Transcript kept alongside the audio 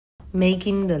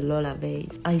Making the Lola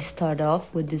vase. I start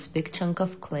off with this big chunk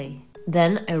of clay.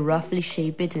 Then I roughly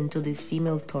shape it into this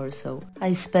female torso.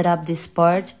 I sped up this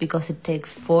part because it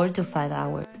takes 4 to 5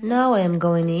 hours. Now I am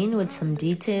going in with some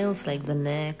details like the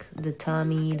neck, the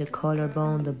tummy, the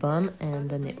collarbone, the bum and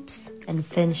the nips. And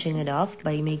finishing it off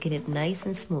by making it nice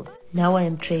and smooth. Now I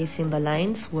am tracing the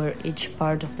lines where each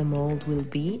part of the mold will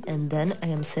be, and then I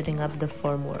am setting up the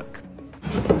formwork.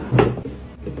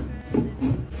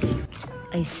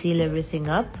 I seal everything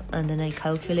up and then I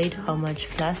calculate how much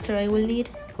plaster I will need,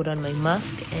 put on my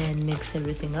mask and mix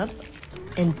everything up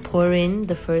and pour in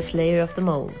the first layer of the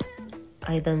mold.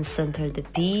 I then center the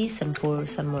piece and pour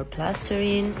some more plaster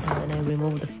in, and then I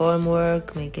remove the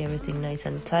formwork, make everything nice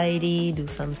and tidy, do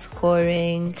some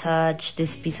scoring, touch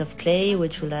this piece of clay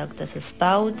which will act as a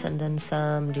spout, and then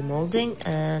some demolding,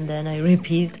 and then I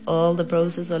repeat all the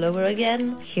process all over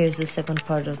again. Here's the second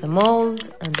part of the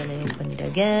mold, and then I open it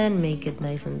again, make it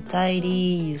nice and tidy,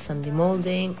 use some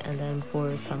demolding, and then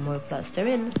pour some more plaster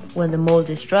in. When the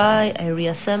mold is dry, I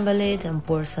reassemble it and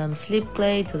pour some slip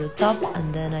clay to the top,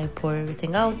 and then I pour everything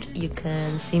out. You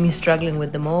can see me struggling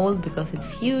with the mold because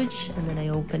it's huge, and then I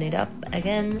open it up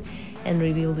again and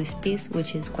reveal this piece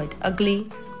which is quite ugly,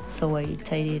 so I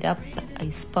tidy it up, I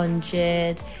sponge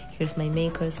it. Here's my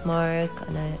maker's mark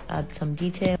and I add some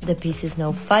detail. The piece is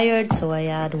now fired, so I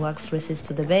add wax resist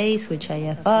to the base which I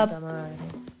have up.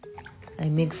 I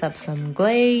mix up some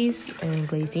glaze and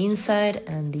glaze the inside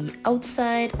and the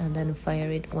outside, and then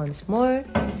fire it once more.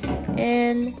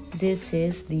 And this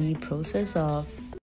is the process of